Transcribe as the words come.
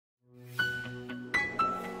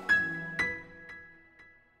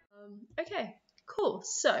Cool,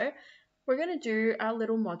 so we're going to do our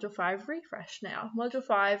little Module 5 refresh now. Module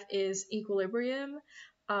 5 is equilibrium.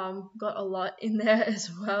 Got a lot in there as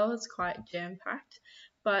well. It's quite jam-packed.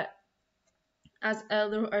 But as a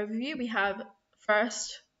little overview, we have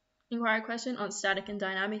first inquiry question on static and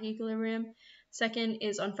dynamic equilibrium. Second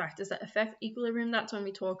is on factors that affect equilibrium. That's when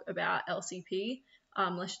we talk about LCP,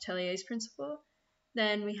 Le Chatelier's principle.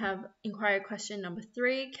 Then we have inquiry question number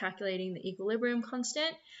 3, calculating the equilibrium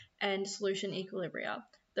constant and solution equilibria.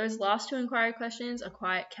 Those last two inquiry questions are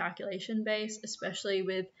quite calculation based, especially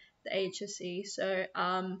with the HSC. So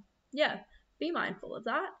yeah, be mindful of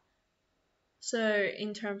that. So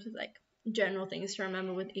in terms of like general things to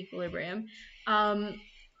remember with equilibrium,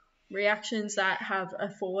 reactions that have a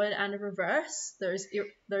forward and a reverse,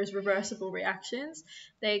 those reversible reactions,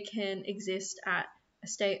 they can exist at a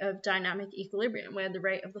state of dynamic equilibrium where the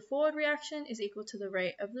rate of the forward reaction is equal to the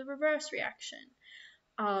rate of the reverse reaction.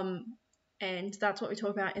 And that's what we talk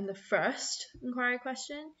about in the first inquiry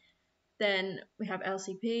question. Then we have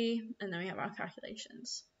LCP, and then we have our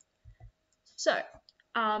calculations. So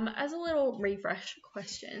as a little refresh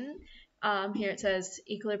question, here it says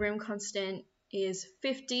equilibrium constant is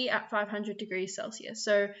 50 at 500 degrees Celsius.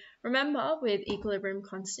 So remember, with equilibrium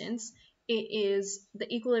constants, it is the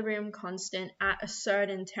equilibrium constant at a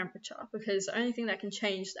certain temperature, because the only thing that can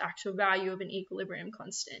change the actual value of an equilibrium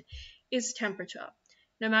constant is temperature.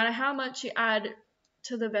 No matter how much you add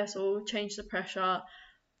to the vessel, change the pressure,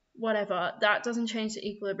 whatever, that doesn't change the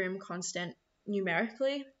equilibrium constant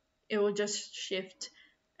numerically. It will just shift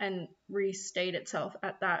and restate itself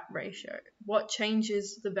at that ratio. What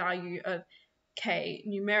changes the value of K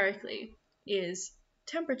numerically is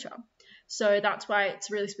temperature. So that's why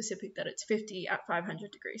it's really specific that it's 50 at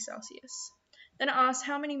 500 degrees Celsius. Then it asks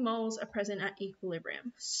how many moles are present at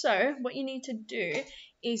equilibrium. So what you need to do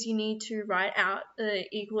is you need to write out the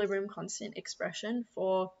equilibrium constant expression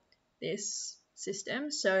for this system.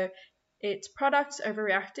 So it's products over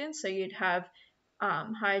reactants. So you'd have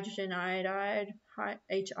hydrogen iodide,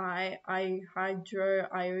 HI,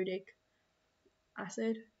 hydroiodic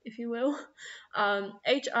acid, if you will.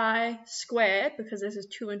 HI squared, because this is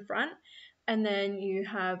 2 in front. And then you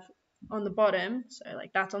have on the bottom, so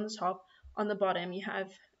like that's on the top, on the bottom you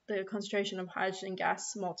have the concentration of hydrogen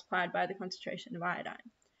gas multiplied by the concentration of iodine.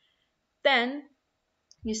 Then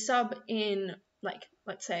you sub in, like,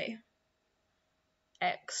 let's say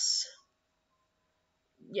X,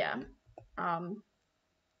 yeah,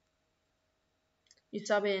 you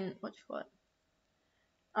sub in,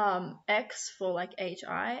 X for like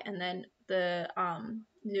HI, and then the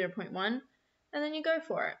 0.1, and then you go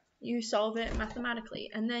for it. You solve it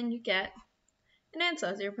mathematically, and then you get an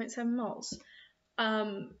answer, 0.7 moles.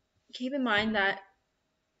 Keep in mind that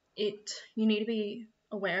you need to be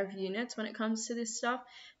aware of units when it comes to this stuff.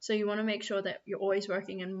 So you want to make sure that you're always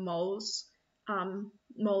working in moles,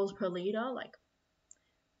 moles per liter, like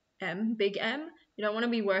M, big M. You don't want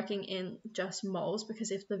to be working in just moles,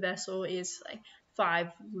 because if the vessel is like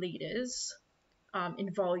 5 liters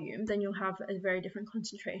in volume, then you'll have a very different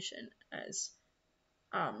concentration as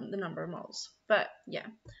the number of moles. But yeah,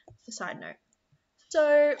 it's a side note.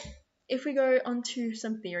 So if we go on to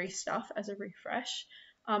some theory stuff as a refresh,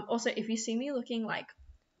 also if you see me looking like,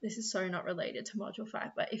 this is so not related to Module 5,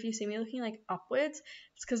 but if you see me looking like upwards,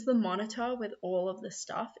 it's because the monitor with all of the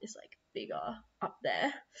stuff is like bigger up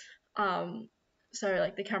there. So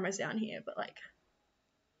like the camera's down here, but like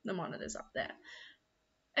the monitor's up there.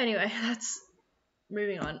 Anyway, that's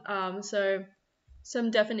moving on. So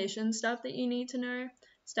some definition stuff that you need to know.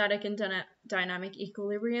 Static and dynamic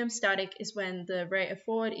equilibrium. Static is when the rate of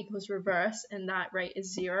forward equals reverse, and that rate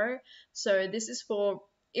is 0. So this is for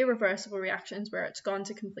irreversible reactions where it's gone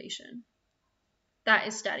to completion. That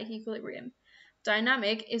is static equilibrium.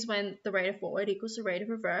 Dynamic is when the rate of forward equals the rate of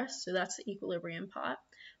reverse, so that's the equilibrium part.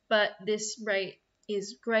 But this rate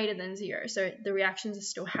is greater than 0, so the reactions are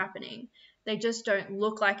still happening. They just don't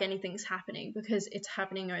look like anything's happening because it's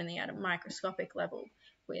happening only at a microscopic level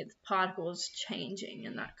with particles changing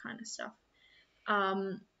and that kind of stuff.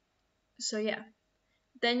 So yeah.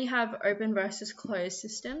 Then you have open versus closed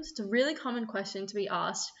systems. It's a really common question to be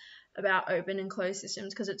asked about open and closed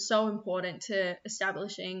systems because it's so important to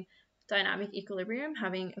establishing dynamic equilibrium,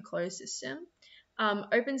 having a closed system.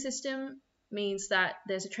 Open system means that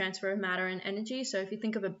there's a transfer of matter and energy. So if you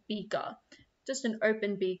think of a beaker, just an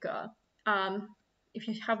open beaker, if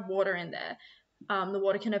you have water in there, the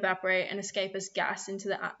water can evaporate and escape as gas into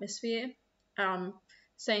the atmosphere.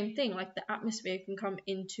 Same thing, like the atmosphere can come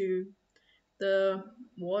into the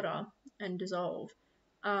water and dissolve.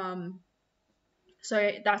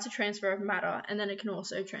 So that's a transfer of matter, and then it can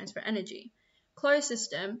also transfer energy. Closed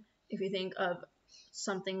system, if you think of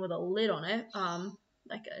something with a lid on it,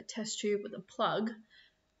 like a test tube with a plug,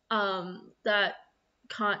 that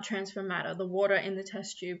can't transfer matter. The water in the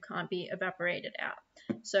test tube can't be evaporated out.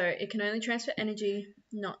 So it can only transfer energy,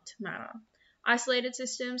 not matter. Isolated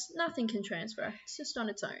systems, nothing can transfer. It's just on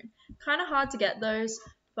its own. Kind of hard to get those,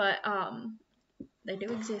 but they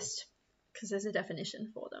do exist because there's a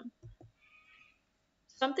definition for them.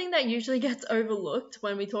 Something that usually gets overlooked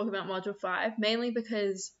when we talk about Module 5, mainly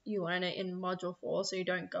because you learn it in Module 4, so you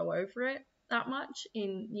don't go over it that much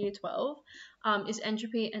in Year 12, is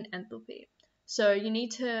entropy and enthalpy. So you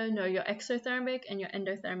need to know your exothermic and your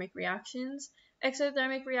endothermic reactions.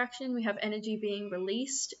 Exothermic reaction, we have energy being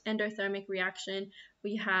released. Endothermic reaction,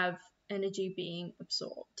 we have energy being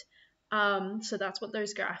absorbed. So that's what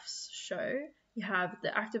those graphs show. You have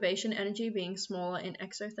the activation energy being smaller in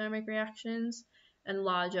exothermic reactions and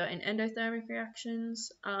larger in endothermic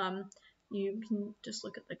reactions. You can just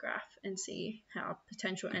look at the graph and see how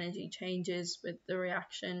potential energy changes with the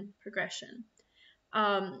reaction progression.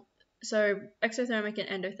 So exothermic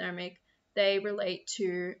and endothermic, they relate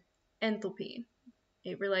to enthalpy.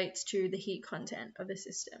 It relates to the heat content of the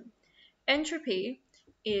system. Entropy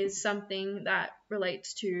is something that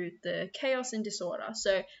relates to the chaos and disorder.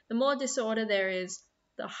 So the more disorder there is,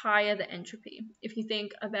 the higher the entropy. If you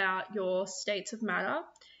think about your states of matter,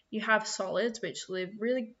 you have solids which live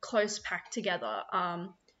really close packed together.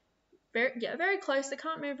 Very close. They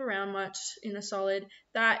can't move around much in a solid.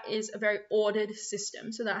 That is a very ordered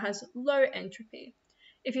system, so that has low entropy.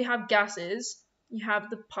 If you have gases, you have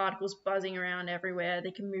the particles buzzing around everywhere.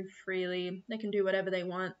 They can move freely. They can do whatever they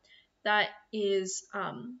want. That is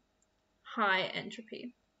high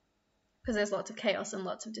entropy because there's lots of chaos and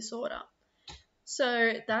lots of disorder.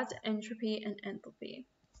 So that's entropy and enthalpy.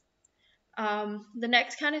 The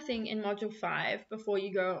next kind of thing in Module 5 before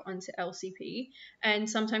you go on to LCP, and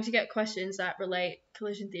sometimes you get questions that relate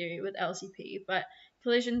collision theory with LCP, but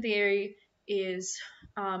collision theory is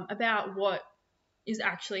about what is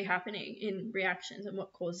actually happening in reactions and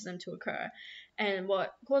what causes them to occur. And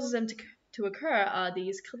what causes them to occur are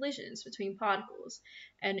these collisions between particles.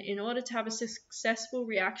 And in order to have a successful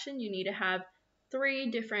reaction, you need to have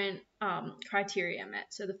 3 different criteria met.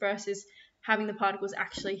 So the first is having the particles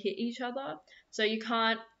actually hit each other. So you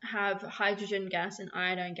can't have hydrogen gas and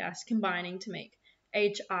iodine gas combining to make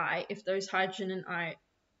HI if those hydrogen and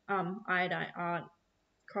iodine aren't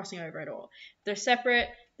crossing over at all. If they're separate,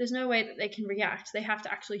 there's no way that they can react. They have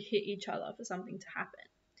to actually hit each other for something to happen.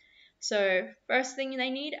 So first thing they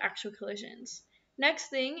need, actual collisions. Next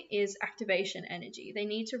thing is activation energy. They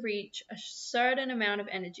need to reach a certain amount of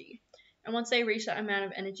energy. And once they reach that amount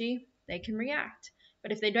of energy, they can react.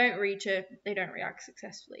 But if they don't reach it, they don't react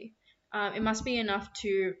successfully. It must be enough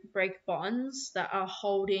to break bonds that are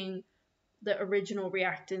holding the original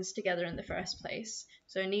reactants together in the first place.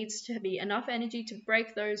 So it needs to be enough energy to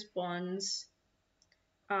break those bonds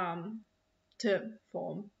to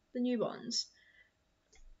form the new bonds.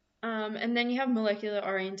 And then you have molecular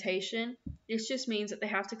orientation. This just means that they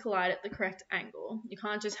have to collide at the correct angle. You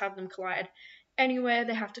can't just have them collide anywhere.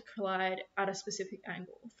 They have to collide at a specific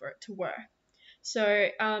angle for it to work. So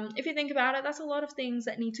if you think about it, that's a lot of things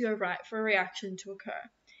that need to go right for a reaction to occur.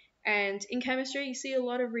 And in chemistry, you see a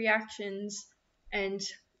lot of reactions, and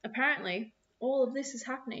apparently all of this is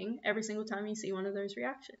happening every single time you see one of those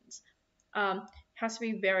reactions. It has to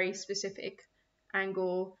be very specific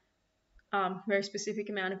angle, very specific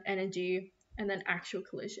amount of energy, and then actual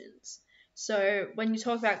collisions. So when you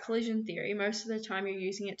talk about collision theory, most of the time you're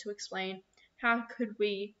using it to explain how could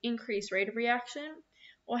we increase rate of reaction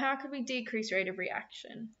or how could we decrease rate of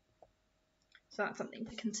reaction. So that's something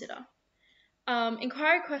to consider.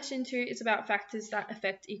 Inquiry question 2 is about factors that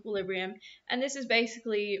affect equilibrium, and this is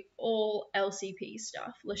basically all LCP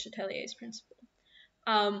stuff, Le Chatelier's principle.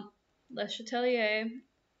 Le Chatelier,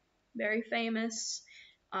 very famous.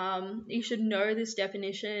 You should know this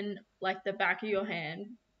definition like the back of your hand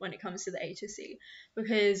when it comes to the HSC,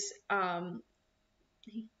 because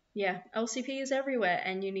LCP is everywhere,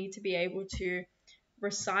 and you need to be able to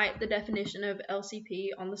recite the definition of LCP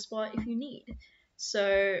on the spot if you need.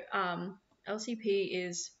 So LCP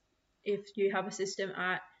is if you have a system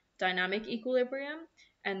at dynamic equilibrium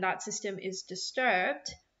and that system is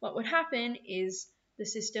disturbed, what would happen is the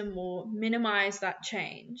system will minimize that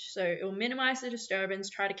change. So it will minimize the disturbance,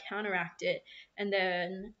 try to counteract it, and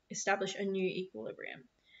then establish a new equilibrium.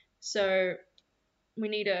 So we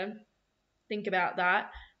need to think about that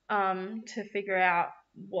to figure out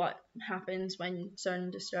what happens when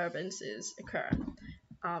certain disturbances occur,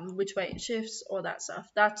 which way it shifts, all that stuff.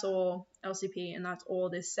 That's all LCP, and that's all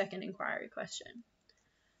this second inquiry question.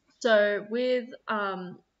 So with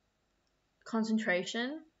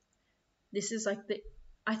concentration, this is like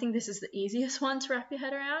I think this is the easiest one to wrap your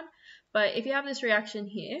head around. But if you have this reaction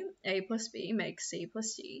here, A plus B makes C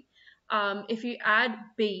plus D. If you add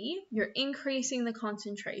B, you're increasing the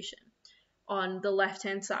concentration on the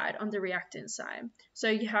left-hand side, on the reactant side. So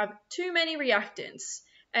you have too many reactants,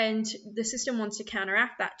 and the system wants to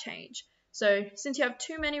counteract that change. So since you have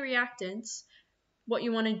too many reactants, what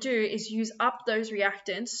you want to do is use up those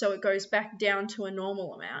reactants so it goes back down to a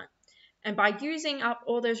normal amount. And by using up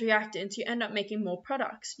all those reactants, you end up making more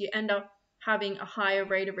products. You end up having a higher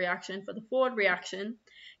rate of reaction for the forward reaction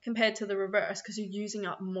compared to the reverse, because you're using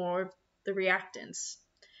up more of the reactants.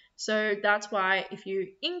 So that's why if you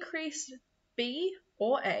increase B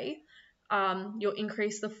or A, you'll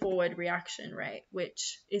increase the forward reaction rate,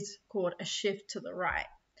 which is called a shift to the right.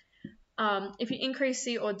 If you increase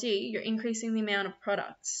C or D, you're increasing the amount of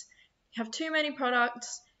products. You have too many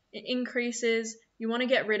products, it increases. You want to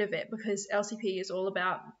get rid of it because LCP is all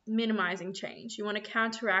about minimizing change. You want to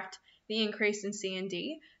counteract the increase in C and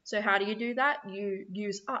D. So how do you do that? You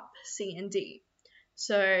use up C and D.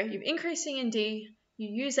 So you've increased C and D, you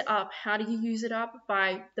use it up. How do you use it up?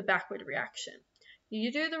 By the backward reaction.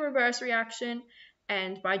 You do the reverse reaction,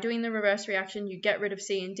 and by doing the reverse reaction, you get rid of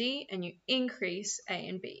C and D and you increase A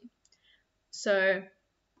and B. So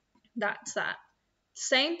that's that.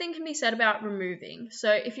 Same thing can be said about removing.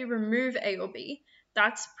 So if you remove A or B,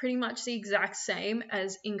 that's pretty much the exact same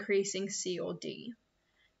as increasing C or D.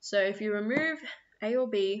 So if you remove A or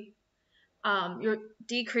B, you're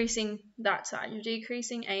decreasing that side. You're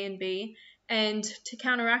decreasing A and B. And to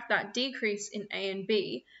counteract that decrease in A and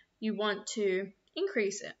B, you want to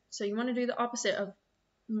increase it. So you want to do the opposite of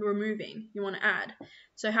removing. You want to add.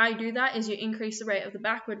 So how you do that is you increase the rate of the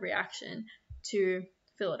backward reaction to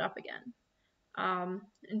fill it up again.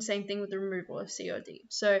 And same thing with the removal of C or D.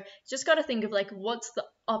 So just got to think of like what's the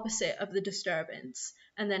opposite of the disturbance,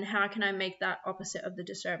 and then how can I make that opposite of the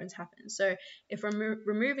disturbance happen. So if we're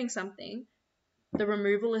removing something, the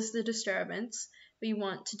removal is the disturbance. We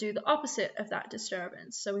want to do the opposite of that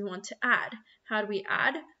disturbance. So we want to add. How do we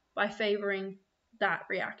add? By favoring that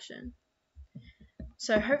reaction.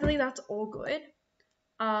 So hopefully that's all good.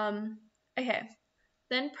 Okay,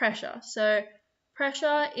 then pressure. So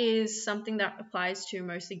pressure is something that applies to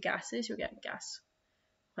mostly gases. You'll get gas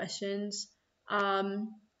questions.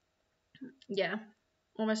 Yeah,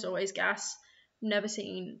 almost always gas. Never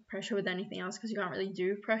seen pressure with anything else because you can't really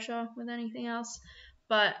do pressure with anything else.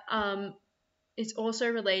 But it's also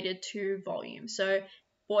related to volume. So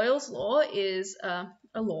Boyle's law is a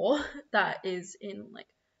law that is in, like,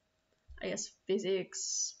 I guess,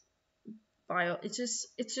 physics, bio. It's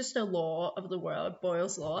just a law of the world,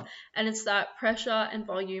 Boyle's law, and it's that pressure and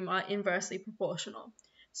volume are inversely proportional.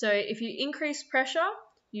 So if you increase pressure,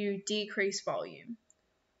 you decrease volume.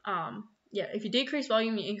 If you decrease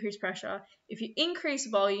volume, you increase pressure. If you increase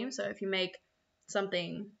volume, so if you make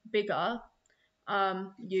something bigger,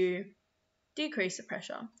 you decrease the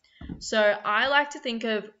pressure. So I like to think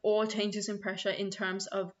of all changes in pressure in terms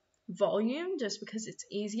of volume, just because it's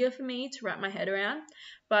easier for me to wrap my head around,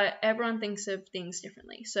 but everyone thinks of things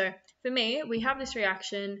differently. So for me, we have this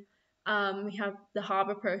reaction, we have the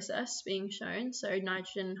Haber process being shown, so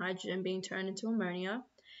nitrogen and hydrogen being turned into ammonia,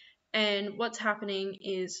 and what's happening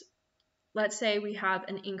is, let's say we have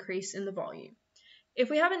an increase in the volume.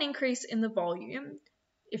 If we have an increase in the volume,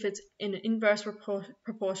 if it's in an inverse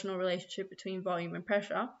proportional relationship between volume and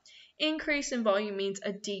pressure, increase in volume means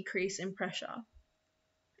a decrease in pressure.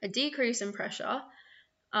 A decrease in pressure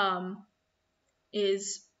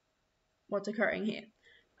is what's occurring here.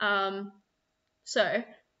 So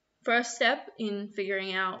first step in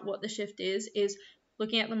figuring out what the shift is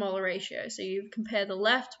looking at the molar ratio. So you compare the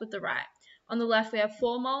left with the right. On the left we have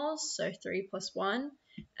 4 moles, so 3 plus 1,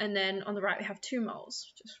 and then on the right we have 2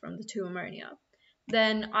 moles, just from the 2 ammonia.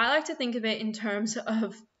 Then I like to think of it in terms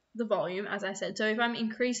of the volume, as I said. So if I'm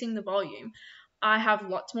increasing the volume, I have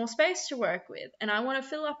lots more space to work with, and I want to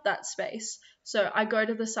fill up that space. So I go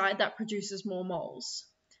to the side that produces more moles,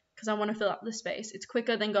 because I want to fill up the space. It's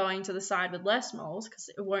quicker than going to the side with less moles, because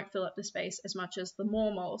it won't fill up the space as much as the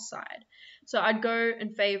more moles side. So I'd go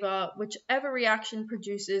and favor whichever reaction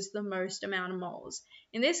produces the most amount of moles.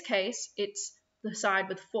 In this case, it's the side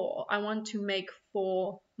with 4. I want to make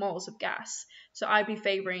 4 moles of gas. So I'd be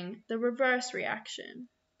favoring the reverse reaction.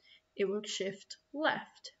 It will shift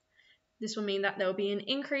left. This will mean that there will be an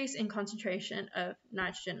increase in concentration of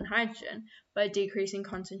nitrogen and hydrogen, but a decrease in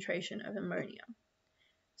concentration of ammonia.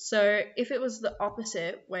 So if it was the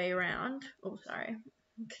opposite way around,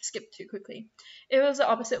 skipped too quickly. If it was the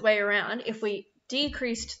opposite way around, if we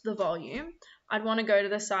decreased the volume, I'd want to go to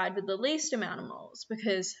the side with the least amount of moles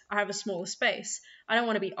because I have a smaller space. I don't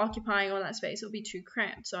want to be occupying all that space. It'll be too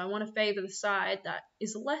cramped. So I want to favor the side that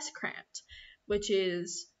is less cramped, which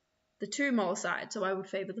is the 2 mole side. So I would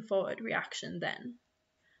favor the forward reaction then.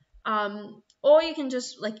 Or you can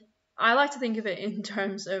just, I like to think of it in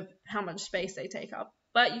terms of how much space they take up.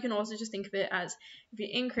 But you can also just think of it as if you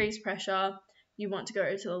increase pressure, you want to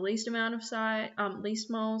go to the least amount of least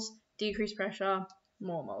moles, decrease pressure,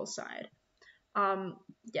 more moles side.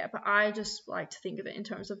 But I just like to think of it in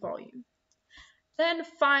terms of volume. Then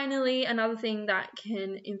finally, another thing that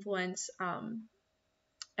can influence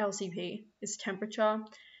LCP is temperature.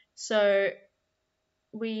 So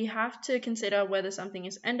we have to consider whether something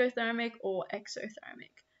is endothermic or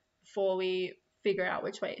exothermic before we figure out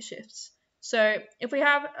which way it shifts. So if we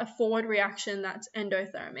have a forward reaction that's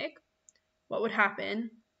endothermic, what would happen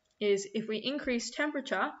is if we increase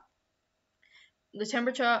temperature, the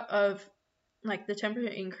temperature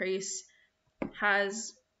increase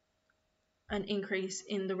has an increase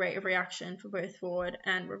in the rate of reaction for both forward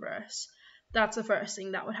and reverse. That's the first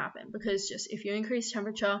thing that would happen, because just if you increase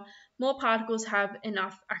temperature, more particles have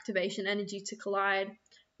enough activation energy to collide,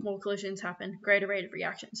 more collisions happen, greater rate of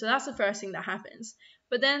reaction. So that's the first thing that happens.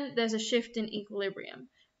 But then there's a shift in equilibrium.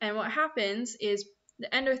 And what happens is the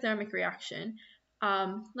endothermic reaction,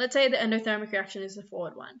 let's say the endothermic reaction is the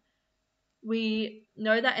forward one. We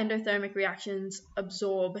know that endothermic reactions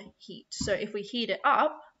absorb heat. So if we heat it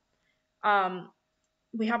up,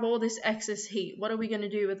 we have all this excess heat. What are we going to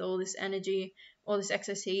do with all this energy, all this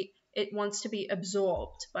excess heat? It wants to be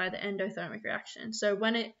absorbed by the endothermic reaction. So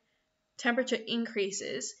when temperature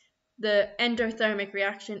increases, the endothermic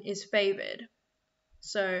reaction is favored.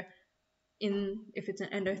 So if it's an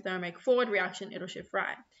endothermic forward reaction, it'll shift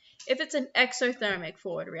right. If it's an exothermic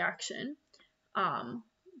forward reaction,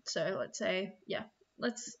 so let's say,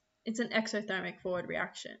 it's an exothermic forward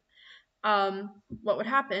reaction. What would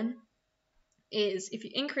happen is if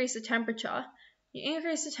you increase the temperature, you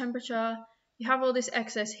have all this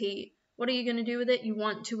excess heat. What are you going to do with it? You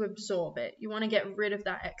want to absorb it. You want to get rid of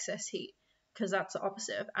that excess heat, because that's the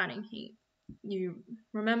opposite of adding heat. You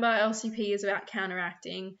remember LCP is about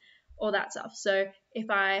counteracting all that stuff. So if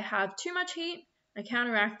I have too much heat, I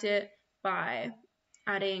counteract it by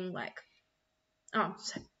adding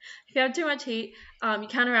if you have too much heat, you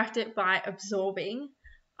counteract it by absorbing,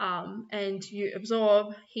 and you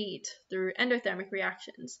absorb heat through endothermic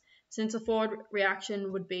reactions. Since the forward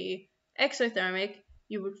reaction would be exothermic,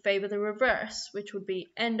 you would favor the reverse, which would be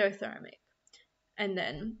endothermic, and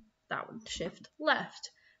then that would shift left.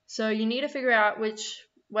 So you need to figure out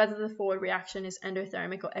whether the forward reaction is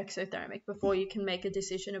endothermic or exothermic before you can make a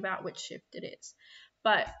decision about which shift it is.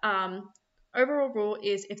 But overall rule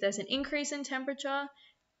is if there's an increase in temperature,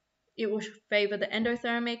 it will favor the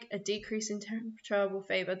endothermic. A decrease in temperature will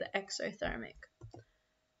favor the exothermic.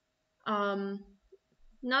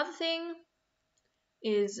 Another thing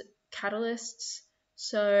is catalysts.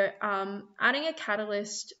 So adding a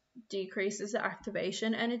catalyst decreases the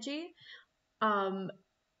activation energy,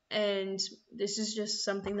 and this is just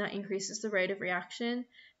something that increases the rate of reaction.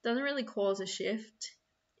 It doesn't really cause a shift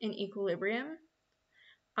in equilibrium,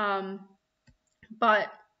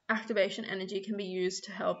 but activation energy can be used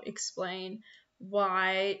to help explain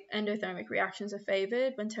why endothermic reactions are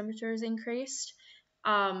favored when temperature is increased,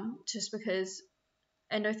 just because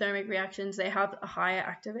endothermic reactions, they have a higher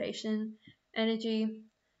activation energy.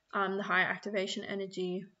 The higher activation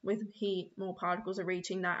energy with heat, more particles are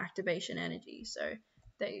reaching that activation energy, so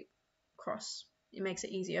they cross. It makes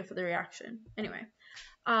it easier for the reaction. Anyway,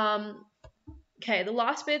 okay, the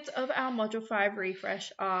last bits of our Module 5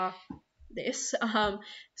 refresh are this.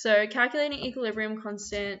 So calculating equilibrium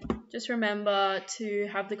constant, just remember to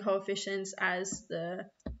have the coefficients as the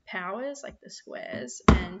powers, like the squares,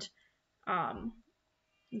 and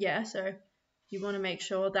so you want to make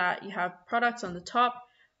sure that you have products on the top,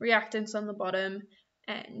 reactants on the bottom,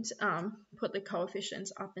 and put the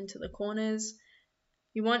coefficients up into the corners.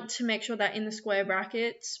 You want to make sure that in the square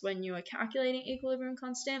brackets, when you are calculating equilibrium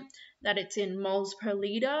constant, that it's in moles per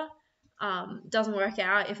liter. Doesn't work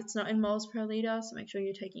out if it's not in moles per liter, so make sure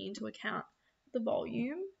you're taking into account the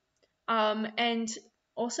volume. And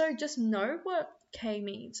also just know what K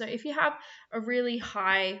means. So if you have a really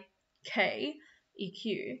high K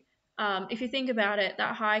EQ, if you think about it,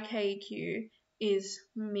 that high K EQ is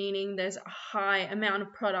meaning there's a high amount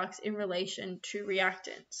of products in relation to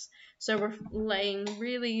reactants. So we're laying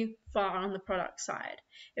really far on the product side.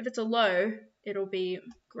 If it's a low, it'll be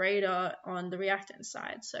greater on the reactant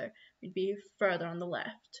side, so it'd be further on the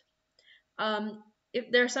left.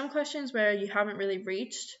 If there are some questions where you haven't really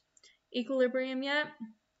reached equilibrium yet,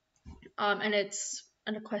 and it's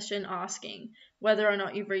a question asking whether or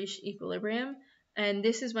not you've reached equilibrium, and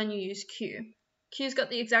this is when you use Q. Q's got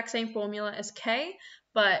the exact same formula as K,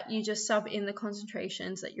 but you just sub in the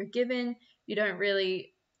concentrations that you're given. You don't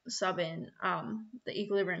really sub in the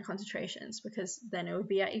equilibrium concentrations, because then it would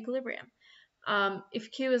be at equilibrium.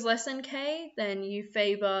 If Q is less than K, then you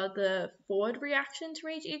favor the forward reaction to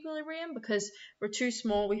reach equilibrium, because we're too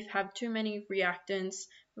small, we have too many reactants.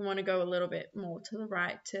 We want to go a little bit more to the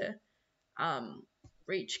right to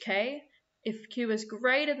reach K. If Q is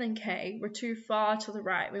greater than K, we're too far to the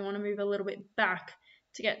right. We want to move a little bit back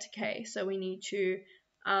to get to K. So we need to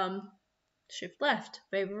shift left,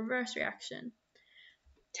 favor reverse reaction.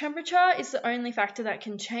 Temperature is the only factor that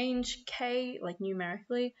can change K, like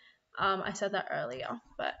numerically. I said that earlier,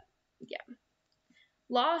 but yeah.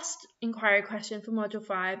 Last inquiry question for Module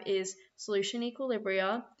 5 is solution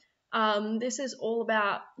equilibria. This is all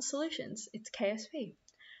about solutions. It's KSP.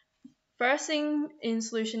 First thing in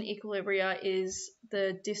solution equilibria is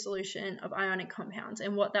the dissolution of ionic compounds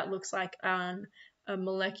and what that looks like on a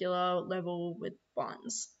molecular level with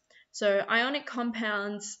bonds. So ionic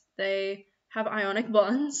compounds, they have ionic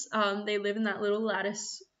bonds. They live in that little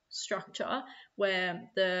lattice structure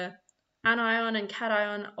where the anion and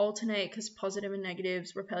cation alternate because positive and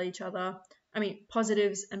negatives repel each other.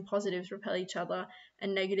 Positives and positives repel each other,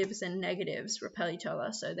 and negatives repel each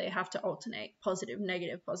other. So they have to alternate positive,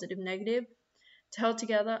 negative to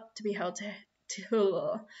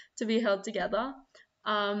be held together.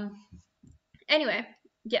 Anyway,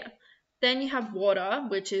 yeah. Then you have water,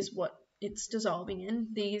 which is what it's dissolving in.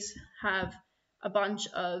 These have a bunch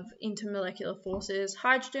of intermolecular forces,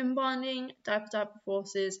 hydrogen bonding, dipole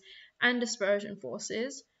forces, and dispersion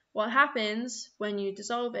forces. What happens when you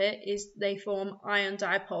dissolve it is they form ion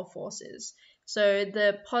dipole forces. So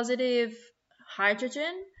the positive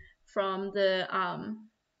hydrogen from the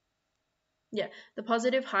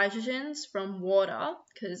positive hydrogens from water,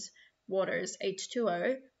 because water is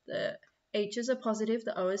H2O, the H's are positive,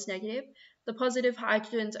 the O is negative. The positive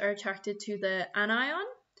hydrogens are attracted to the anion,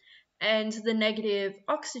 and the negative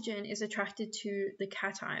oxygen is attracted to the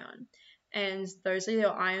cation. And those are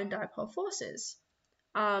your ion dipole forces.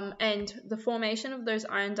 And the formation of those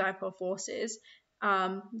ion dipole forces,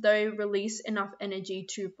 they release enough energy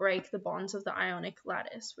to break the bonds of the ionic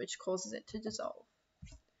lattice, which causes it to dissolve.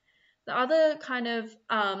 The other kind of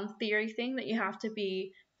theory thing that you have to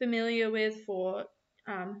be familiar with for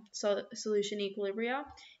solution equilibria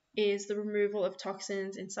is the removal of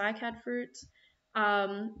toxins in cycad fruits.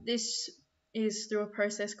 This is through a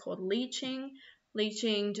process called leaching.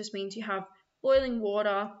 Leaching just means you have boiling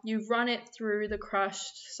water, you run it through the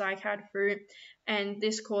crushed cycad fruit, and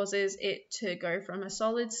this causes it to go from a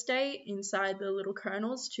solid state inside the little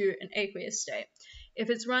kernels to an aqueous state. If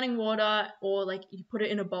it's running water, or like you put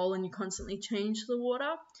it in a bowl and you constantly change the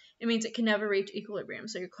water, it means it can never reach equilibrium.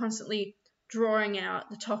 So you're constantly drawing out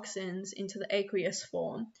the toxins into the aqueous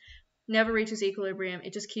form. Never reaches equilibrium.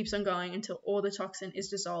 It just keeps on going until all the toxin is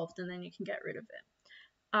dissolved, and then you can get rid of it.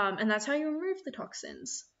 And that's how you remove the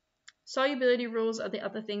toxins. Solubility rules are the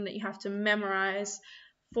other thing that you have to memorize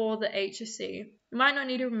for the HSC. You might not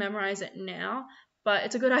need to memorize it now, but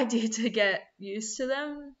it's a good idea to get used to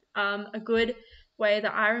them. A good way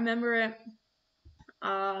that I remember it,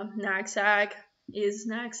 NAGSAG is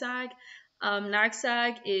NAGSAG.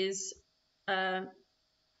 NAGSAG is a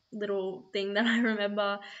little thing that I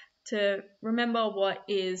remember to remember what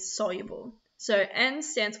is soluble. So N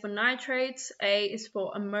stands for nitrates, A is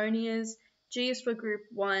for ammonias, G is for group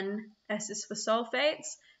 1, S is for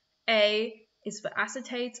sulfates, A is for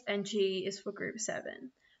acetates, and G is for group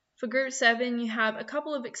 7. For group 7, you have a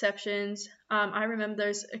couple of exceptions. I remember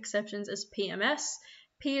those exceptions as PMS.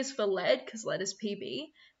 P is for lead, because lead is Pb.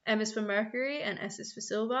 M is for mercury, and S is for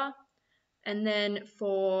silver. And then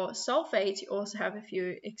for sulfates, you also have a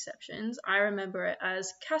few exceptions. I remember it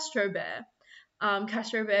as Castro-Bear.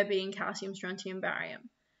 Castro-Bear being calcium, strontium, barium.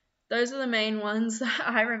 Those are the main ones that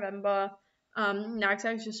I remember.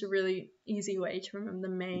 NAGSAG is just a really easy way to remember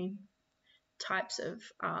the main types of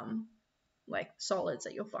like solids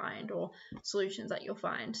that you'll find or solutions that you'll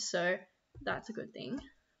find. So that's a good thing.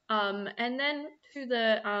 And then to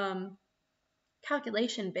the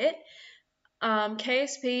calculation bit,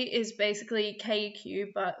 KSP is basically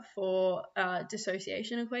KEQ but for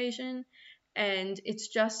dissociation equation, and it's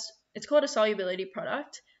called a solubility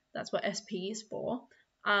product. That's what SP is for.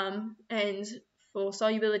 And for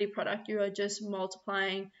solubility product, you are just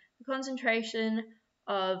multiplying the concentration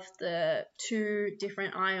of the two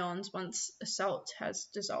different ions once a salt has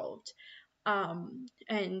dissolved.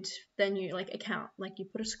 And then you account, you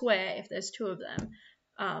put a square if there's two of them.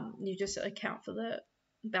 you just account for the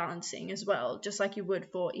balancing as well, just like you would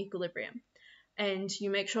for equilibrium. And you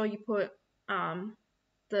make sure you put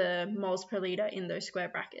the moles per liter in those square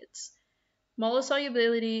brackets. Molar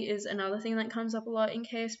solubility is another thing that comes up a lot in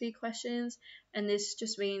KSP questions, and this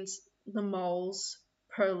just means the moles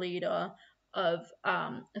per liter of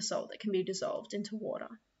a salt that can be dissolved into water.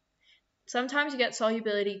 Sometimes you get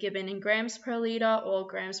solubility given in grams per liter or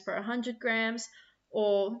grams per 100 grams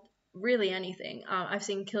or really anything. I've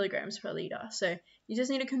seen kilograms per liter. So you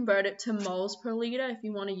just need to convert it to moles per liter if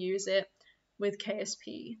you want to use it with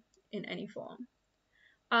KSP in any form.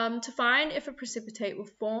 To find if a precipitate will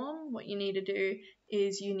form, what you need to do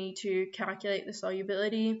is you need to calculate the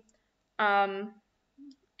solubility and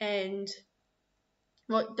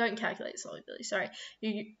well, don't calculate solubility, sorry.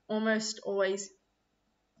 You almost always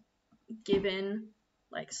given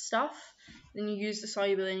like stuff, then you use the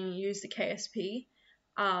solubility and you use the KSP,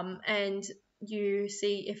 and you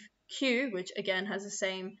see if Q, which again has the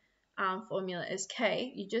same formula as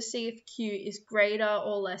K, you just see if Q is greater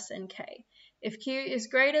or less than K. If Q is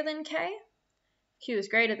greater than K,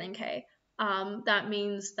 that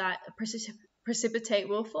means that a precipitate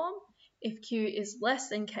will form. If Q is less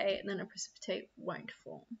than K, then a precipitate won't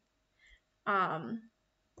form.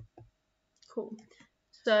 Cool.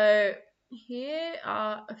 So here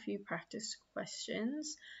are a few practice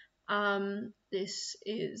questions. This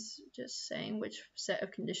is just saying which set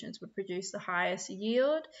of conditions would produce the highest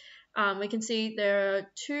yield. We can see there are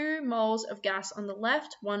 2 moles of gas on the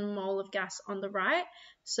left, 1 mole of gas on the right.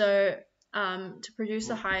 So to produce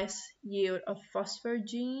the highest yield of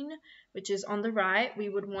phosphogene, which is on the right, we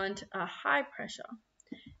would want a high pressure.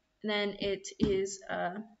 And then it is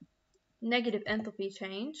a negative enthalpy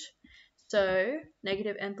change. So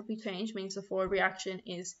negative enthalpy change means the forward reaction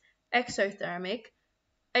is exothermic.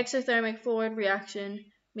 Exothermic forward reaction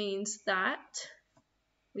means that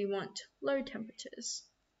we want low temperatures,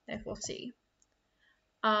 therefore C.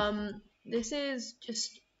 This is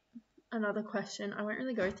just another question. I won't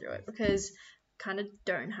really go through it because I kind of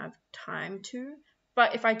don't have time to,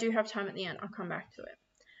 but if I do have time at the end, I'll come back to it.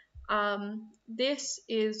 This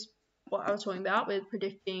is what I was talking about with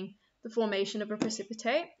predicting the formation of a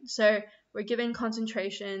precipitate. So we're given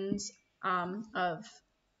concentrations of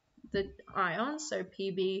the ions, so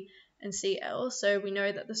Pb and Cl. So we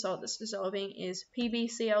know that the salt that's dissolving is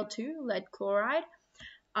PbCl2, lead chloride,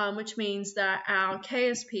 which means that our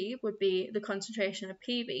KSP would be the concentration of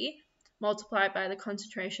Pb multiplied by the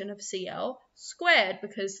concentration of Cl squared,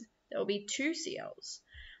 because there will be 2 Cls.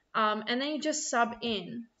 And then you just sub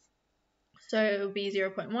in. So it will be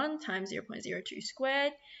 0.1 times 0.02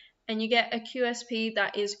 squared, and you get a QSP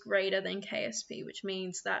that is greater than KSP, which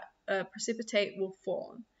means that a precipitate will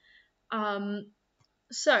form.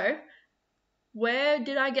 So where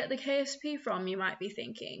did I get the KSP from, you might be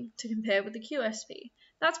thinking, to compare with the QSP?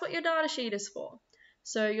 That's what your data sheet is for.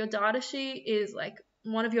 So your data sheet is like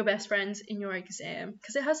one of your best friends in your exam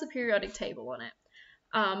because it has the periodic table on it.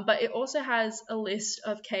 But it also has a list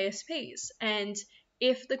of KSPs, and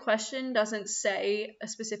if the question doesn't say a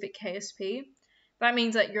specific KSP, that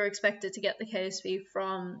means that you're expected to get the KSP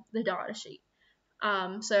from the data sheet.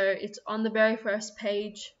 So it's on the very first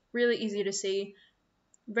page, really easy to see,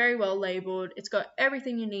 very well labeled. It's got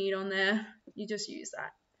everything you need on there. You just use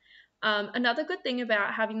that. Another good thing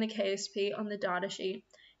about having the KSP on the data sheet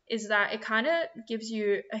is that it kind of gives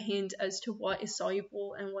you a hint as to what is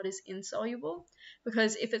soluble and what is insoluble,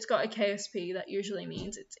 because if it's got a KSP, that usually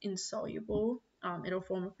means it's insoluble. It'll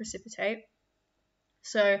form a precipitate.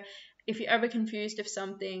 So if you're ever confused if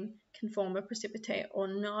something can form a precipitate or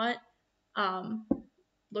not,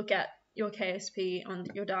 look at your KSP on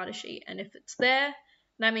your data sheet, and if it's there,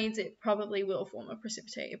 that means it probably will form a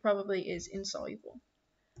precipitate. It probably is insoluble.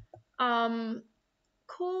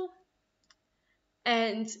 Cool.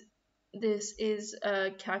 And this is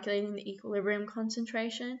calculating the equilibrium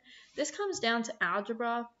concentration. This comes down to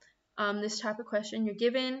algebra. This type of question, you're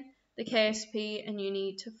given the KSP and you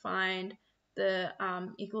need to find the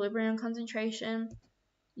equilibrium concentration.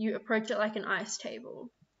 You approach it like an ice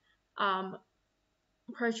table.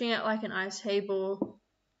 Approaching it like an ice table,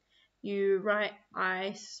 you write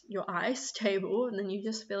your ice table, and then you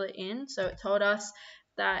just fill it in. So it told us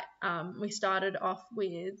that we started off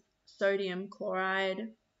with sodium chloride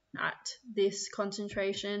at this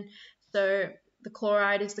concentration. So the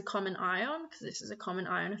chloride is the common ion, because this is a common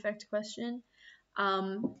ion effect question.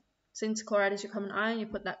 Since chloride is your common ion, you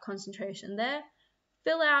put that concentration there.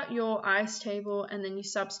 Fill out your ice table, and then you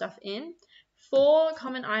sub stuff in. For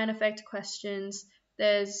common ion effect questions,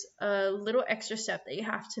 there's a little extra step that you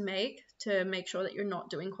have to make sure that you're not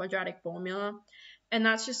doing quadratic formula. And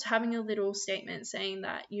that's just having a little statement saying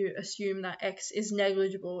that you assume that X is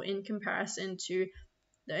negligible in comparison to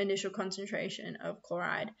the initial concentration of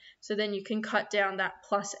chloride. So then you can cut down that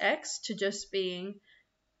plus X to just being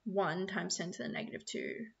 1 times 10 to the negative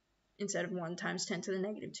 2 instead of 1 times 10 to the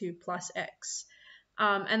negative 2 plus X.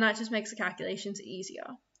 And that just makes the calculations easier.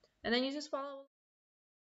 And then you just follow